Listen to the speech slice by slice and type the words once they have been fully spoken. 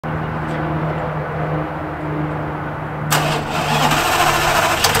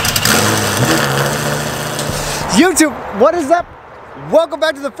YouTube, what is up? Welcome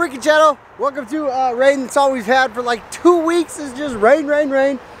back to the freaking channel. Welcome to rain. That's all we've had for like 2 weeks is just rain, rain,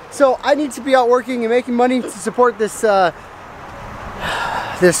 rain. So I need to be out working and making money to support this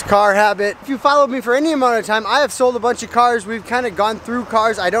this car habit. If you followed me for any amount of time, I have sold a bunch of cars. We've kind of gone through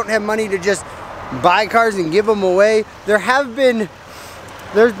cars. I don't have money to just buy cars and give them away. There's been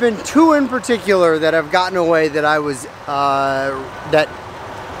 2 in particular that have gotten away that I was that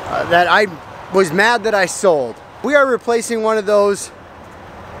I was mad that I sold. We are replacing one of those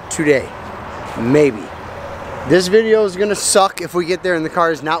today, maybe. This video is gonna suck if we get there and the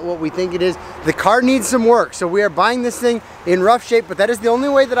car is not what we think it is. The car needs some work, so we are buying this thing in rough shape, but that is the only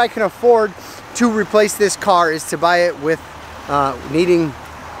way that I can afford to replace this car, is to buy it with needing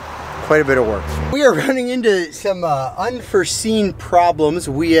quite a bit of work. We are running into some unforeseen problems.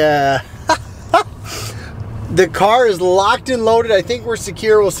 The car is locked and loaded. I think we're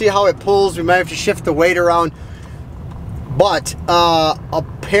secure. We'll see how it pulls. We might have to shift the weight around. But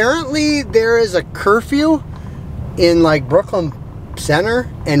apparently there is a curfew in like Brooklyn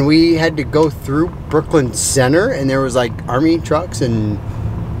Center, and we had to go through Brooklyn Center, and there was like army trucks, and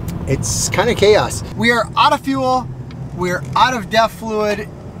it's kind of chaos. We are out of fuel. We're out of DEF fluid,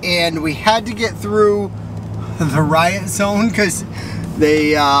 and we had to get through the riot zone because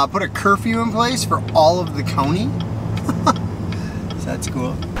they put a curfew in place for all of the county. So that's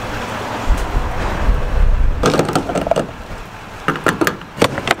cool.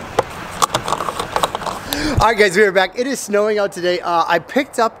 Alright guys, we are back. It is snowing out today. I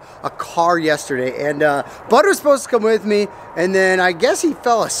picked up a car yesterday, and Bud was supposed to come with me, and then I guess he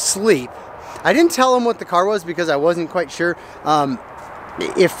fell asleep. I didn't tell him what the car was because I wasn't quite sure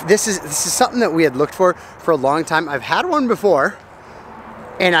if this is something that we had looked for a long time. I've had one before,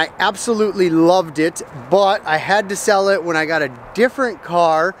 and I absolutely loved it, but I had to sell it when I got a different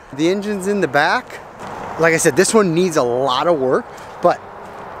car. The engine's in the back. Like I said, this one needs a lot of work, but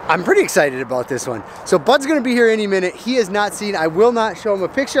I'm pretty excited about this one. So Bud's gonna be here any minute. He has not seen, I will not show him a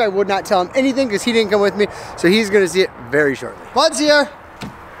picture. I would not tell him anything because he didn't come with me. So he's gonna see it very shortly. Bud's here.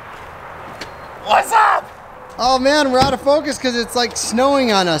 What's up? Oh man, we're out of focus because it's like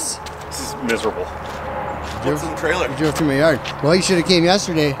snowing on us. This is miserable. What's in the trailer? I drove through my yard. Well, you should have came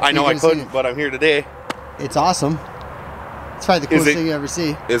yesterday. I know I couldn't, but I'm here today. It's awesome. It's probably the coolest thing you ever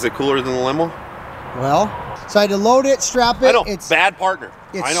see. Is it cooler than the limo? Well, so I had to load it, strap it. I know, it's bad partner.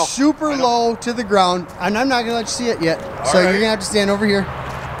 It's super low to the ground, and I'm not gonna let you see it yet. So you're gonna have to stand over here.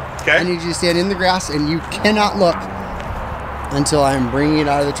 Okay. I need you to stand in the grass, and you cannot look until I'm bringing it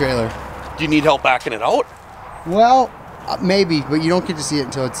out of the trailer. Do you need help backing it out? Well, maybe, but you don't get to see it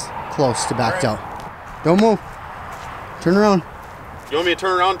until it's close to backed out. Don't move. Turn around. You want me to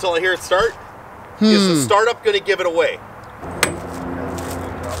turn around until I hear it start? Is the startup gonna give it away?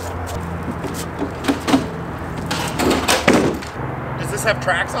 Does this have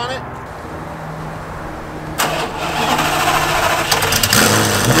tracks on it?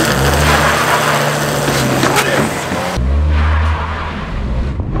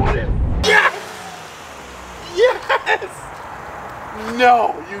 What is? Yes! Yes!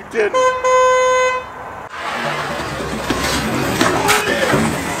 No, you didn't.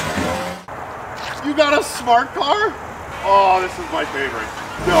 You got a smart car? Oh, this is my favorite.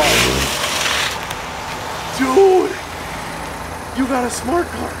 No. Dude. You got a smart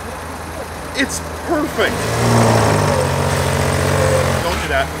car. It's perfect. Don't do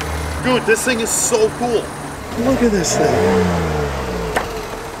that. Dude, this thing is so cool. Look at this thing.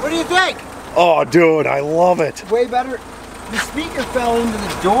 What do you think? Oh, dude, I love it. Way better. The speaker fell into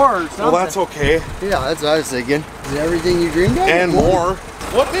the door or something. Well, that's okay. Yeah, that's what I was thinking. Is it everything you dreamed of? And more.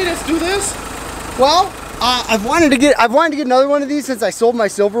 What made us do this? Well, I've wanted to get another one of these since I sold my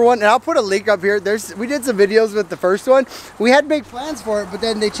silver one, and I'll put a link up here. We did some videos with the first one. We had big plans for it, but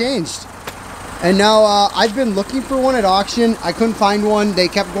then they changed. And now I've been looking for one at auction. I couldn't find one. They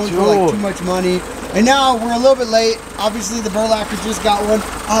kept going for like too much money. And now we're a little bit late. Obviously the Burlacher just got one.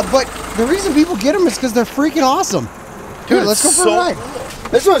 But the reason people get them is because they're freaking awesome. Dude, let's go for a ride. Cool.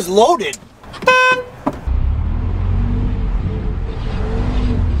 This one's loaded.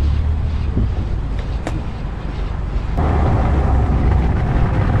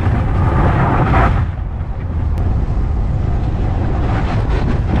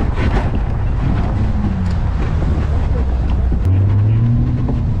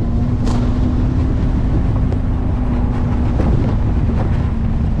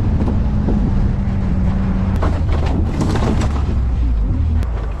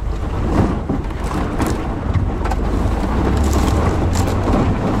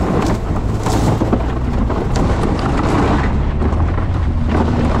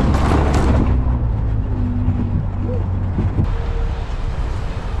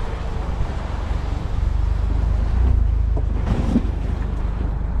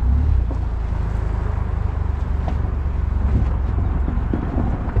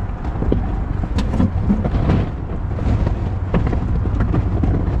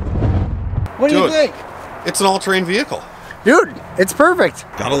 It's an all-terrain vehicle. Dude, it's perfect.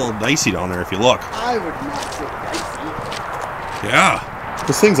 Got a little dicey down there if you look. I would not say dicey. Yeah.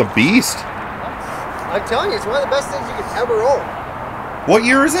 This thing's a beast. I'm telling you, it's one of the best things you could ever own. What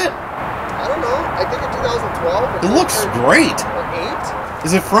year is it? I don't know. I think in 2012. It looks great. Or 8.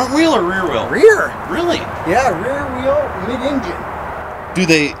 Is it front wheel or rear wheel? Rear. Really? Yeah, rear wheel, mid-engine.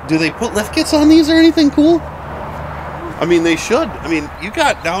 Do they put lift kits on these or anything cool? I mean, they should. I mean, you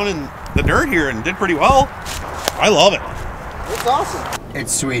got down in the dirt here and did pretty well. I love it. It's awesome.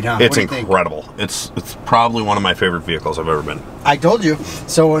 It's sweet, huh? It's incredible. It's probably one of my favorite vehicles I've ever been. I told you.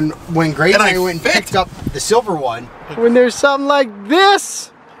 So when Grace and I went and picked up the silver one, when there's something like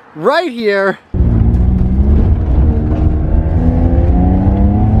this right here.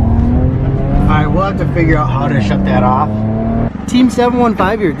 Alright, we'll have to figure out how to shut that off. Team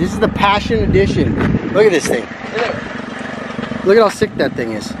 715 here. This is the Passion Edition. Look at this thing. Look at how sick that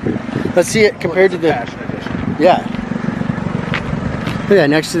thing is. Let's see it compared to the Passion Edition. Yeah. Look at that,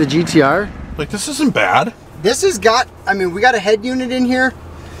 next to the GTR. Like, this isn't bad. This has got, I mean, we got a head unit in here.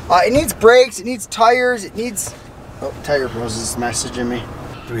 It needs brakes, it needs tires, it needs... Oh, Tire Bros is messaging me.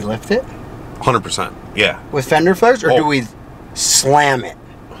 Do we lift it? 100%, yeah. With fender flares, or do we slam it?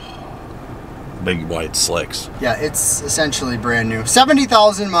 Big wide slicks. Yeah, it's essentially brand new.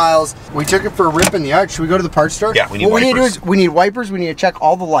 70,000 miles. We took it for a rip in the arch. Should we go to the parts store? Yeah, we need wipers. wipers. What we need to do is, we need wipers, we need to check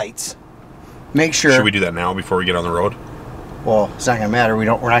all the lights. Make sure... Should we do that now before we get on the road? Well, it's not gonna matter. We're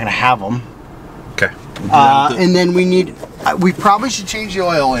not gonna have them. Okay. And then we need. We probably should change the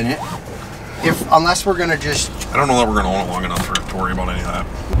oil in it, unless we're gonna just. I don't know that we're gonna own it long enough to worry about any of that.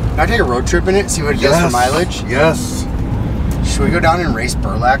 Can I take a road trip in it? See what it does for mileage. Yes. Should we go down and race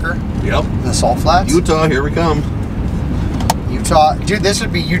Burlacher? Yep. In the salt flats. Utah, here we come. Utah, dude. This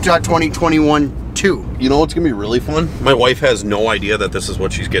would be Utah 2021 too. You know what's gonna be really fun? My wife has no idea that this is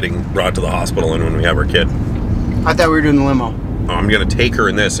what she's getting brought to the hospital in when we have our kid. I thought we were doing the limo. I'm gonna take her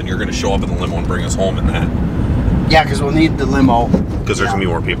in this, and you're gonna show up in the limo and bring us home in that. Yeah, because we'll need the limo. Because there's gonna be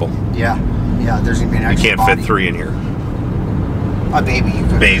more people. Yeah, yeah. There's gonna be an extra. You can't fit 3 in here. A baby, you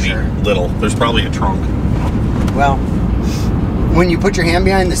could. Baby, sure. little. There's probably a trunk. Well, when you put your hand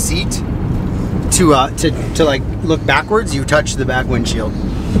behind the seat to like look backwards, you touch the back windshield.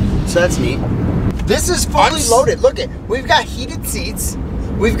 So that's neat. This is fully loaded. Look we've got heated seats.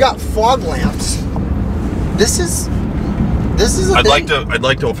 We've got fog lamps. This is a I'd thing.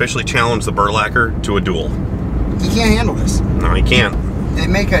 like to officially challenge the Burlacher to a duel. He can't handle this. No, he can't. They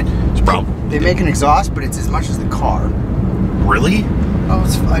make they make an exhaust, but it's as much as the car. Really? Oh,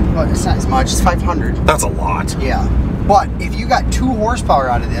 it's not as much. It's 500. That's a lot. Yeah, but if you got 2 horsepower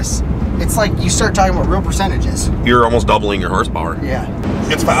out of this, it's like you start talking about real percentages. You're almost doubling your horsepower. Yeah.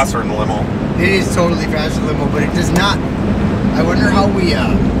 It's faster than the limo. It is totally faster than the limo, but it does not. I wonder how we.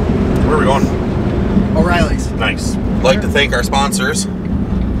 Where are we going? O'Reilly's. Nice. Like to thank our sponsors.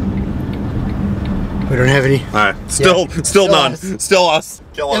 We don't have any. All right. Still none. Us. Still us.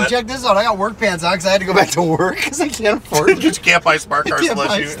 Killing and it. check this out. I got work pants on because I had to go back to work because I can't afford it. You can't buy smart cars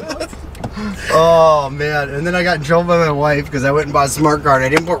unless you. Oh man! And then I got in trouble by my wife because I went and bought a smart card. I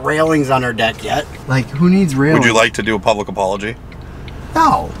didn't put railings on her deck yet. Like, who needs railings? Would you like to do a public apology?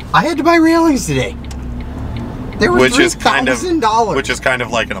 No, I had to buy railings today. They were $3,000. Which is kind of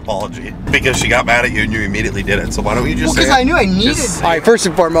like an apology because she got mad at you and you immediately did it. So why don't you just? Well, because I knew I needed. All right, first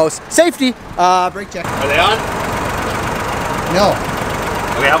and foremost, safety. Brake check. Are they on? No.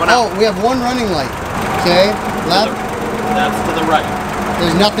 We have one out. Oh, we have one running light. Okay, left. That's to the right.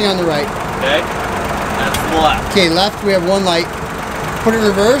 There's nothing on the right. Okay, that's to the left. Okay, left. We have one light. Put it in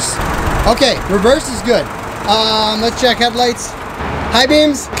reverse. Okay, reverse is good. Let's check headlights. High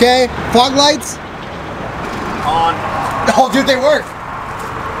beams. Okay, fog lights. On. Oh, dude, they work.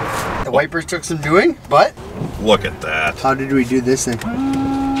 The wipers took some doing, but look at that. How did we do this thing?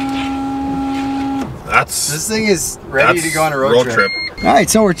 This thing is ready to go on a road trip. All right,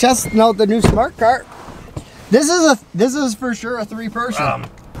 so we're testing out the new smart car. This is for sure a 3-person.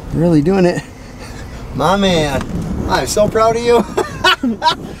 Really doing it, my man. I'm so proud of you.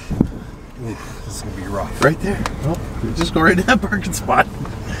 This is gonna be rough. Right there. Oh, just go right in that parking spot.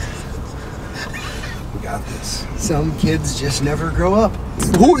 Got this. Some kids just never grow up.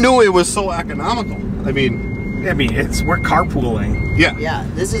 Who knew it was so economical? I mean, we're carpooling. Yeah. Yeah,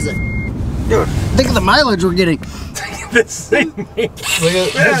 this is a. Dude, think of the mileage we're getting. This thing. Look at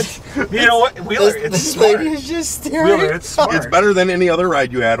this. You know what, Wheeler? This lady is just staring. Wheeler, it's smart. It's better than any other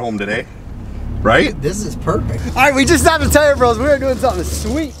ride you had home today, right? This is perfect. All right, we just stopped at Tire Bros. We are doing something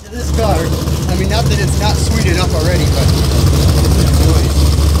sweet to this car. I mean, not that it's not sweet enough already, but.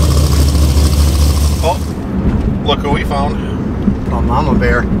 Oh, look who we found. Oh, Mama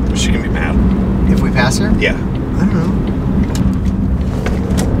Bear. She can be mad. If we we pass her? Yeah. I don't know.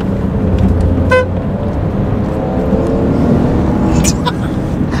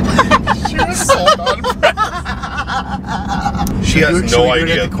 She was so She has no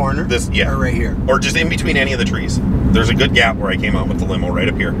idea. At the corner? This, yeah. Or right here? Or just in between any of the trees. There's a good gap where I came out with the limo right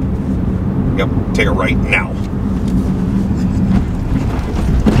up here. Yep. Take a right now.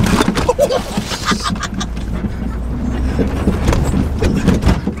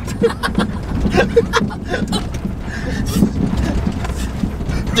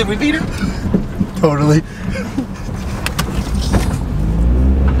 Did we beat her? Totally.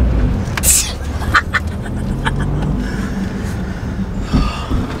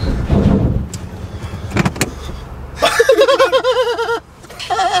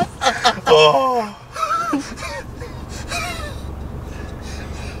 Oh.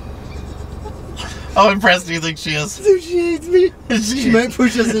 How impressed do you think she is? Dude, she hates me. She might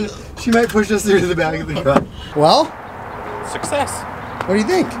push us in. She might push us through to the back of the truck. Well, Success. what do you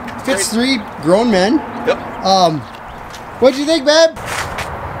think? Fits 3 grown men. Yep. What'd you think, babe?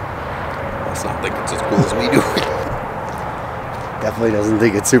 Let's not think it's as cool as we do. Definitely doesn't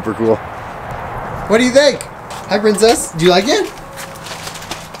think it's super cool. What do you think? Hi, princess. Do you like it?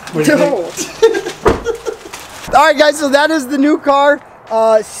 What do you think? All right, guys. So that is the new car.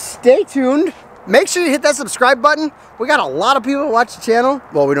 Stay tuned. Make sure you hit that subscribe button. We got a lot of people who watch the channel.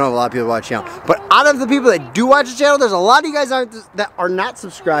 Well, we don't have a lot of people who watch the channel, but out of the people that do watch the channel, there's a lot of you guys that are not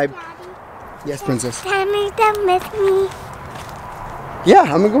subscribed. Yes, princess. Can you come with me? Yeah,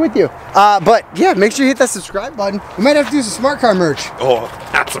 I'm gonna go with you. But yeah, make sure you hit that subscribe button. We might have to do some smart car merch. Oh,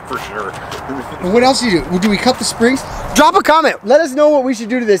 that's a for sure. And what else do you do? Do we cut the springs? Drop a comment. Let us know what we should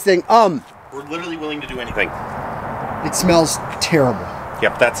do to this thing. We're literally willing to do anything. It smells terrible.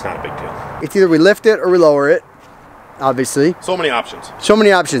 Yep, that's not a big deal. It's either we lift it or we lower it, obviously. So many options. So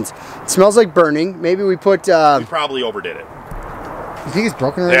many options. It smells like burning. Maybe we put, We probably overdid it. you think it's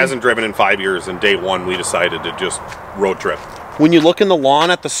broken already? It hasn't driven in 5 years, and day one we decided to just road trip. When you look in the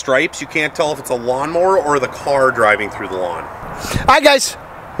lawn at the stripes, you can't tell if it's a lawnmower or the car driving through the lawn. All right, guys,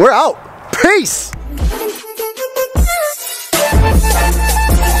 we're out. Peace.